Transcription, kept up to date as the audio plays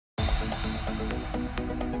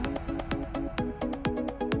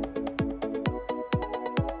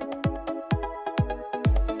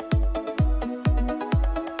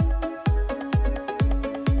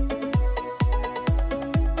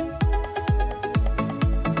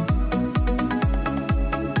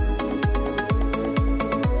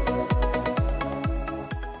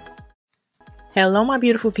Hello my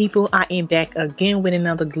beautiful people, I am back again with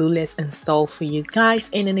another glueless install for you guys,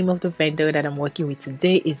 and the name of the vendor that I'm working with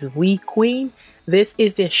today is Wequeen. This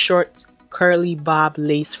is a short curly bob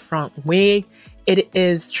lace front wig. It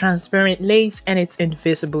is transparent lace and it's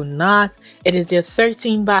invisible knot. It is a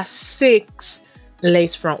 13x6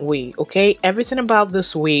 lace front wig. Okay, everything about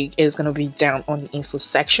this wig is going to be down on the info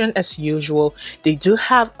section as usual. They do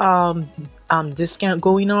have discount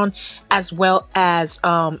going on, as well as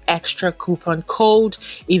extra coupon code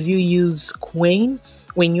if you use Wequeen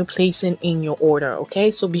when you're placing in your order.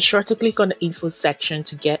 Okay, so be sure to click on the info section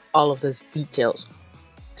to get all of those details.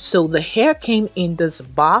 So the hair came in this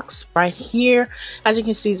box right here. As you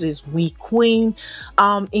can see, this is Wequeen.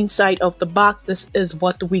 Inside of the box, this is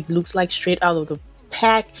what the wig looks like straight out of the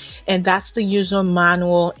pack, and that's the user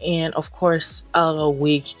manual and of course a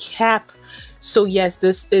wig cap. So yes,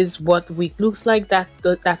 this is what the wig looks like. That's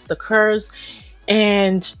the curves,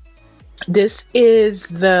 and this is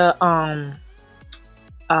the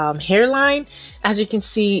hairline. As you can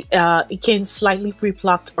see, it came slightly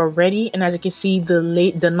pre-plucked already, and as you can see,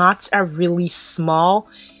 the knots are really small.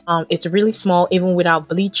 It's really small even without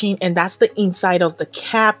bleaching, and that's the inside of the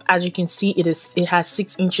cap. As you can see, it has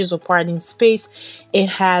 6 inches of parting space. It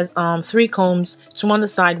has 3 combs, 2 on the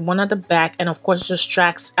side, 1 at the back, and of course just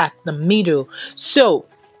tracks at the middle. So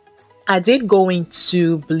I did go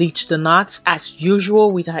into bleach the knots as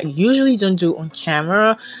usual, which I usually don't do on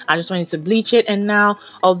camera. I just wanted to bleach it, and now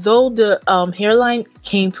although the hairline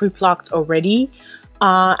came pre-plucked already,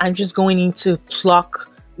 I'm just going in to pluck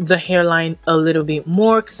the hairline a little bit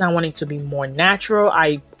more because I want it to be more natural.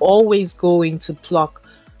 I always go in to pluck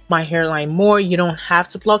my hairline more. You don't have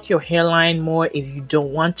to pluck your hairline more if you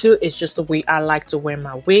don't want to. It's just the way I like to wear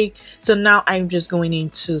my wig. So now I'm just going in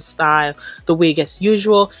to style the wig as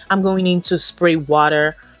usual. I'm going in to spray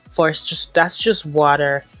water first. That's just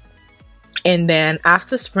water, and then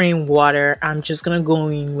after spraying water, I'm just gonna go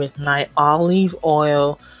in with my olive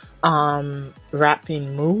oil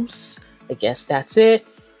wrapping mousse. I guess that's it,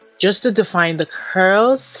 just to define the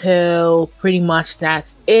curls. So pretty much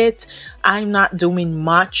that's it. I'm not doing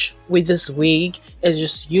much with this wig. It's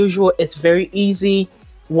just usual. It's very easy.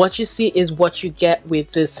 What you see is what you get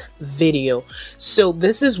with this video. So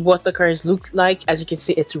this is what the curls look like. As you can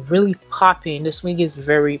see, it's really popping. This wig is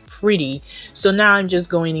very pretty. So now I'm just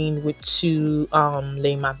going in to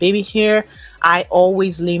lay my baby hair. I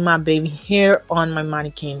always lay my baby hair on my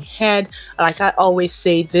mannequin head. Like I always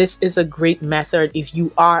say, this is a great method if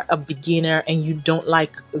you are a beginner and you don't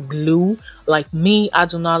like glue. Like me, I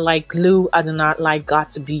do not like glue. I do not like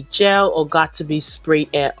got-to-be gel or got-to-be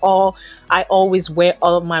sprayed at all. I always wear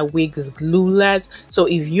all of my wigs glueless. So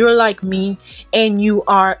if you're like me and you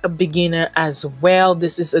are a beginner as well,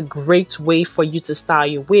 this is a great way for you to style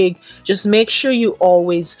your wig. Just make sure you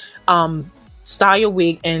always style your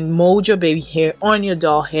wig and mold your baby hair on your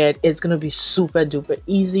doll head. It's gonna be super duper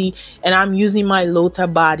easy. And I'm using my Lota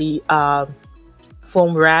body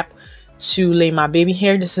foam wrap to lay my baby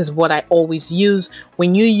hair. This is what I always use.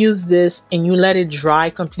 When you use this and you let it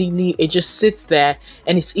dry completely, it just sits there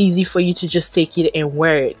and it's easy for you to just take it and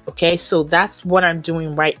wear it. Okay, so that's what I'm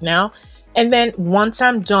doing right now. And then once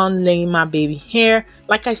I'm done laying my baby hair,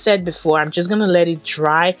 like I said before, I'm just gonna let it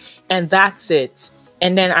dry, and that's it.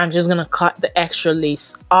 And then I'm just gonna cut the extra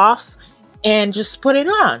lace off and just put it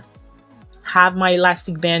on. Have my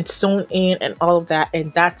elastic band sewn in and all of that,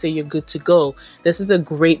 and that's it. You're good to go. This is a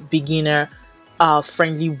great beginner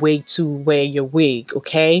friendly way to wear your wig.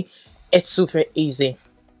 Okay, it's super easy.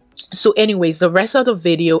 So anyways, the rest of the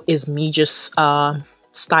video is me just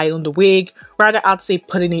styling the wig. Rather, I'd say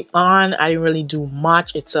putting it on. I didn't really do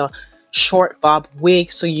much. It's a short bob wig,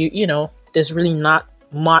 so you know there's really not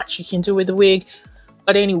much you can do with the wig.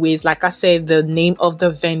 But anyways, like I said, the name of the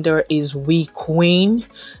vendor is Wequeen.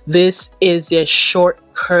 This is their short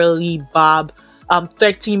curly bob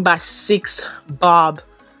 13x6 bob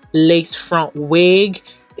lace front wig.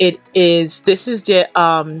 This is their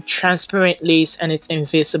transparent lace and it's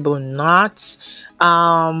invisible knots.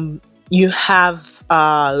 You have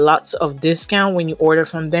lots of discount when you order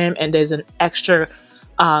from them, and there's an extra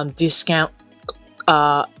discount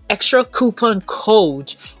extra coupon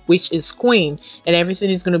code, which is Wequeen, and everything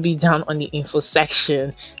is going to be down on the info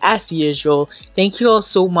section as usual. Thank you all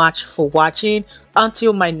so much for watching.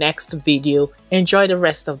 Until my next video, enjoy the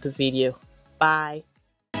rest of the video. Bye.